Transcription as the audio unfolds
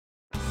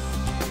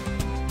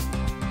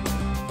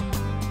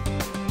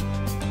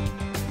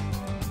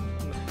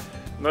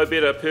No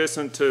better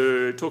person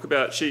to talk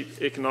about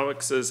sheep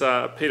economics is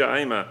Peter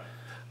Amer.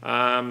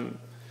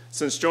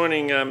 Since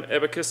joining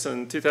Abacus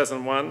in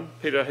 2001,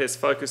 Peter has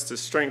focused his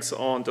strengths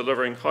on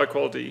delivering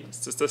high-quality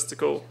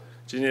statistical,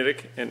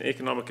 genetic and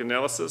economic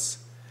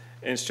analysis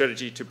and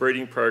strategy to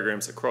breeding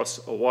programs across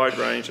a wide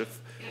range of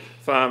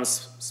farm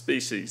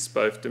species,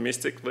 both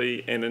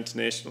domestically and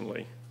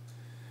internationally.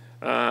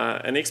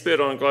 An expert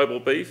on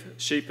global beef,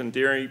 sheep and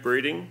dairy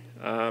breeding,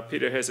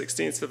 Peter has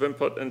extensive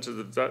input into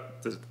the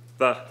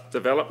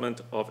development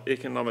of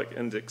economic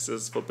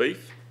indexes for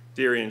beef,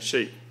 dairy and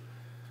sheep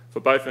for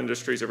both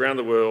industries around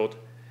the world,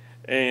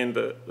 and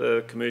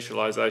the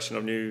commercialisation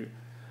of new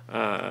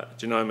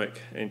genomic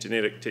and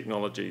genetic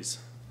technologies.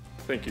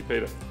 Thank you,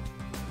 Peter.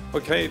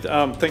 Okay,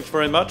 thank you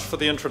very much for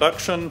the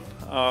introduction.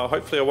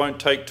 Hopefully I won't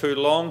take too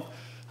long.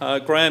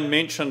 Graham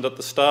mentioned at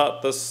the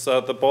start the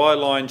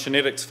byline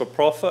genetics for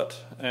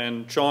profit,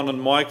 and John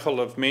and Michael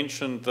have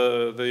mentioned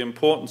the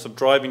importance of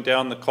driving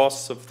down the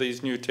costs of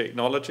these new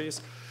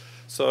technologies.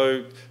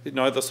 So,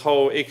 this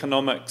whole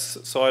economics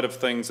side of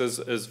things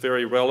is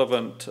very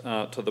relevant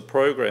to the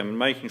program, and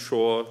making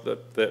sure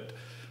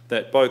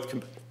that both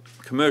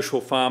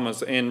commercial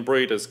farmers and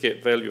breeders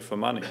get value for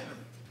money.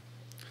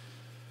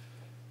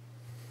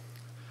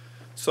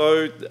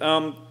 So,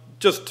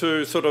 just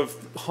to sort of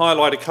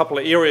highlight a couple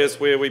of areas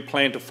where we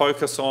plan to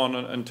focus on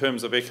in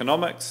terms of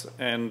economics,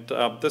 and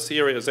this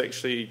area is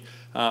actually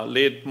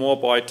led more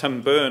by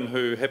Tim Byrne,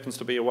 who happens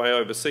to be away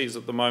overseas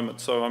at the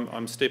moment, so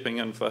I'm stepping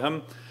in for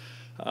him.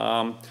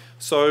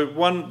 So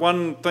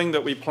one thing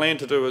that we plan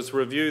to do is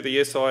review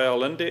the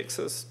SIL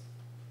indexes.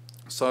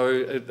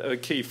 So a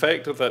key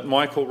factor that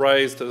Michael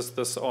raised is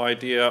this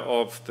idea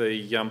of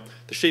the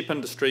sheep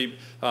industry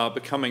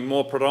becoming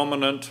more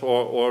predominant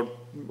or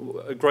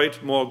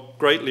more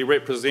greatly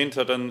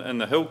represented in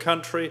the hill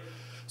country.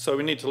 So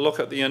we need to look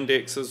at the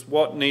indexes,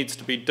 what needs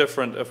to be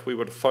different if we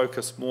were to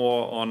focus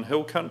more on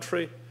hill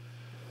country.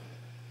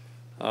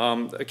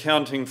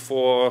 Accounting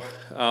for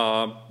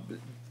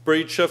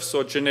breed shifts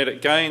or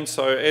genetic gain.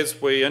 So as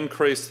we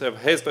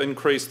has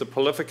increased the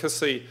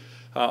prolificacy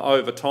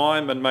over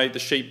time and made the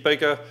sheep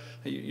bigger,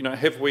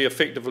 have we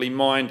effectively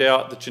mined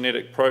out the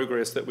genetic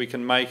progress that we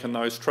can make in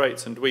those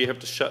traits, and do we have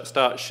to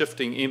start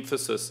shifting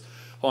emphasis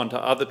onto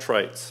other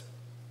traits?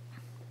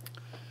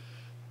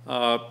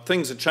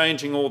 Things are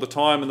changing all the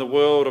time in the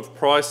world of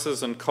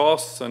prices and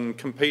costs and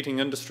competing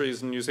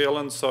industries in New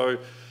Zealand. So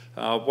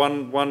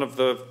one of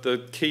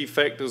the key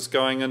factors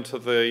going into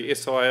the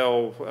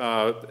SIL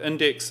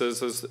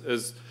indexes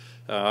is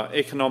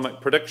economic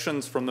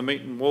predictions from the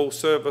Meat and Wool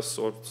Service,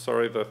 or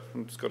sorry,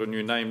 it's got a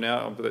new name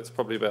now, but that's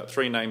probably about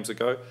 3 names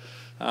ago,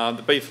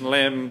 the Beef and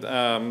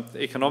Lamb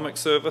Economic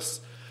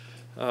Service.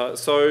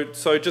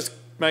 So just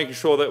making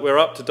sure that we're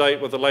up to date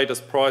with the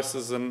latest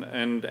prices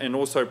and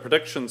also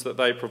predictions that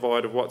they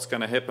provide of what's going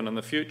to happen in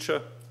the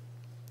future.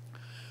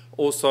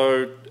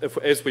 Also,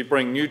 as we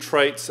bring new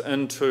traits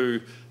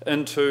into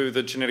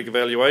the genetic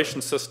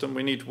evaluation system,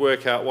 we need to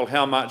work out, well,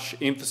 how much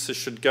emphasis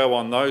should go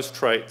on those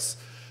traits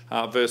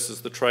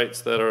versus the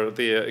traits that are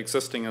there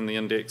existing in the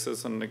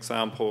indexes, and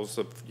examples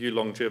of ewe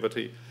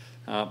longevity,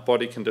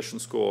 body condition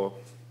score.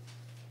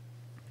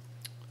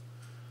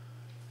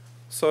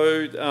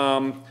 So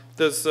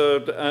there's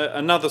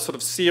another sort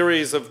of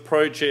series of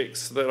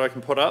projects that I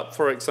can put up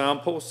for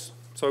examples.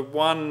 So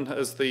one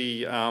is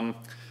the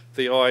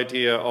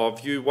idea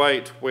of ewe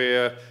weight,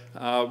 where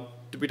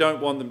we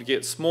don't want them to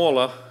get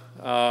smaller,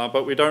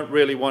 but we don't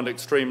really want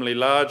extremely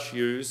large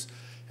ewes.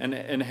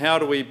 And how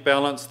do we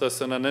balance this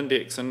in an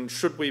index? And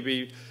should we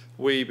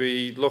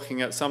be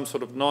looking at some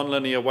sort of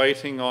non-linear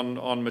weighting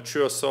on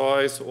mature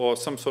size, or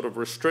some sort of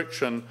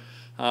restriction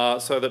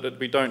so that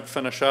we don't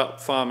finish up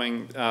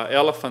farming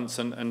elephants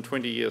in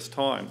 20 years'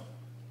 time?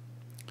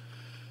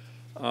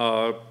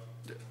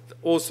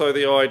 Also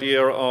the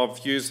idea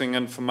of using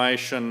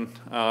information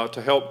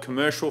to help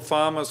commercial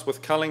farmers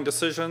with culling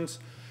decisions.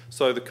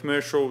 So the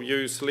commercial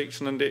ewe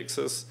selection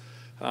indexes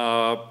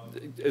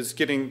is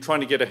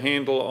trying to get a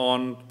handle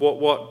on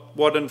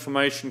what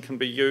information can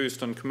be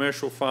used in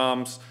commercial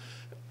farms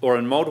or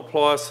in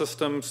multiplier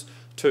systems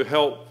to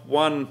help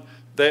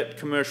that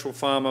commercial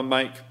farmer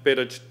make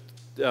better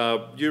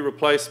ewe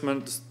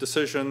replacement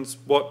decisions,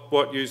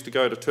 what ewes to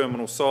go to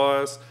terminal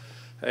size,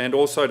 and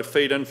also to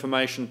feed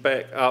information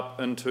back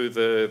up into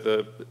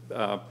the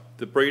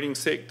breeding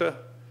sector.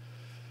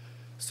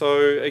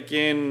 So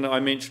again, I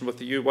mentioned with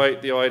the ewe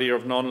weight the idea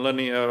of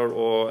non-linear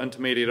or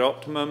intermediate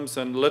optimums,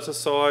 and litter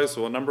size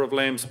or number of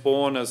lambs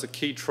born is a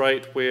key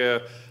trait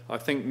where I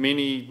think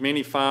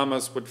many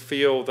farmers would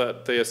feel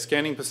that their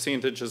scanning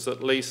percentages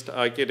at least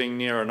are getting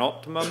near an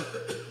optimum.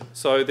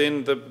 So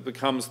then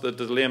becomes the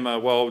dilemma,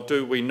 well,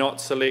 do we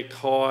not select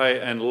high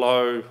and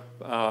low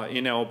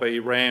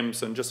NLB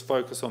rams and just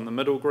focus on the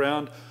middle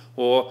ground?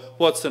 Or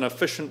what's an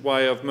efficient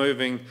way of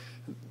moving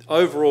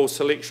overall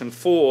selection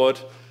forward,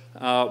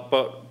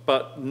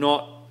 but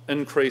not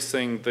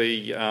increasing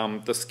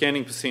the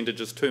scanning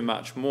percentages too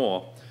much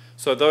more?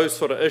 So those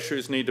sort of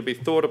issues need to be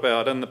thought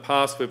about. In the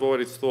past, we've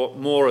always thought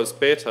more is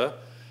better,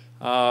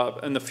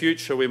 In the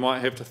future, we might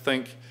have to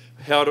think,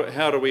 how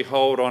do we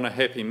hold on a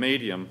happy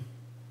medium?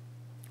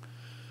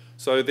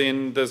 So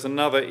then there's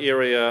another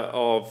area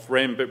of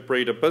ram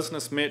breeder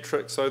business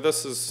metrics. So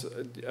this is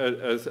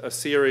a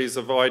series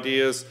of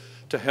ideas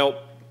to help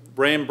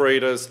ram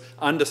breeders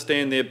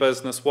understand their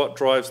business, what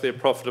drives their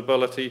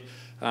profitability,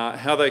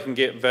 how they can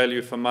get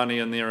value for money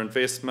in their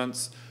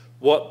investments,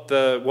 what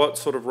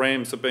sort of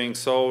rams are being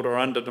sold or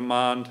in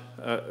demand,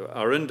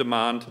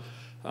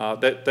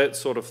 that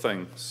sort of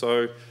thing.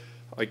 So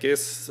I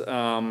guess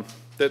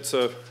that's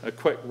a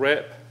quick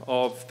wrap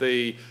of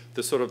the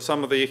sort of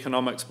some of the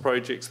economics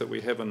projects that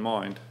we have in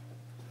mind.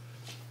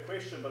 A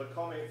question, but a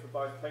comment for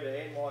both Peter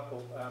and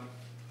Michael,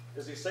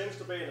 is there seems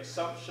to be an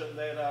assumption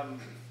that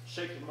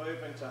sheep are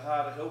moving to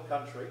harder hill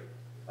country.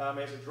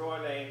 As a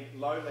dryland,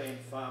 lowland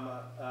farmer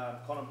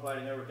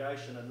contemplating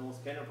irrigation in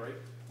North Canterbury,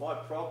 my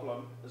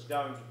problem is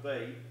going to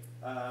be,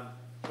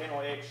 can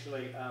I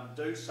actually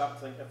do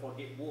something if I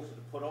get water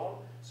to put on?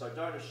 So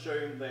don't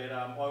assume that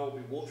I will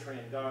be watering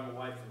and going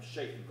away from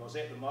sheep, because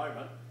at the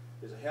moment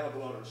there's a hell of a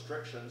lot of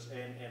restrictions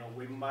and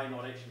we may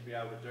not actually be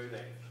able to do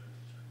that.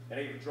 And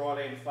even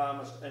dryland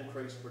farmers to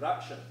increase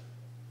production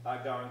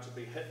are going to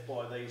be hit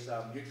by these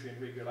nutrient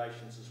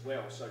regulations as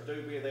well. So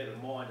do bear that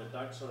in mind and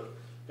don't sort of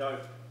go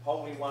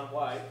wholly one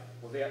way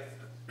without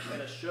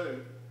and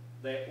assume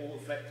that all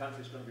the flat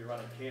country is going to be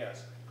running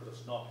cows, because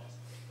it's not.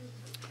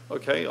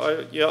 Okay,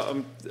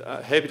 I'm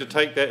happy to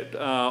take that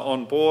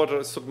on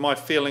board. So my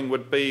feeling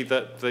would be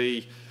that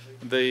the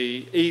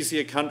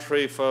easier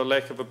country, for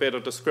lack of a better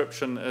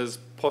description, is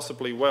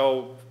possibly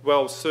more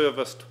well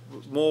serviced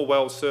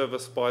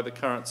by the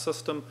current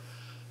system.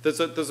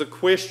 There's a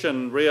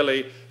question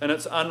really, and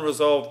it's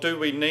unresolved: do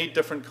we need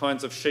different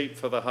kinds of sheep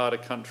for the harder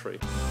country?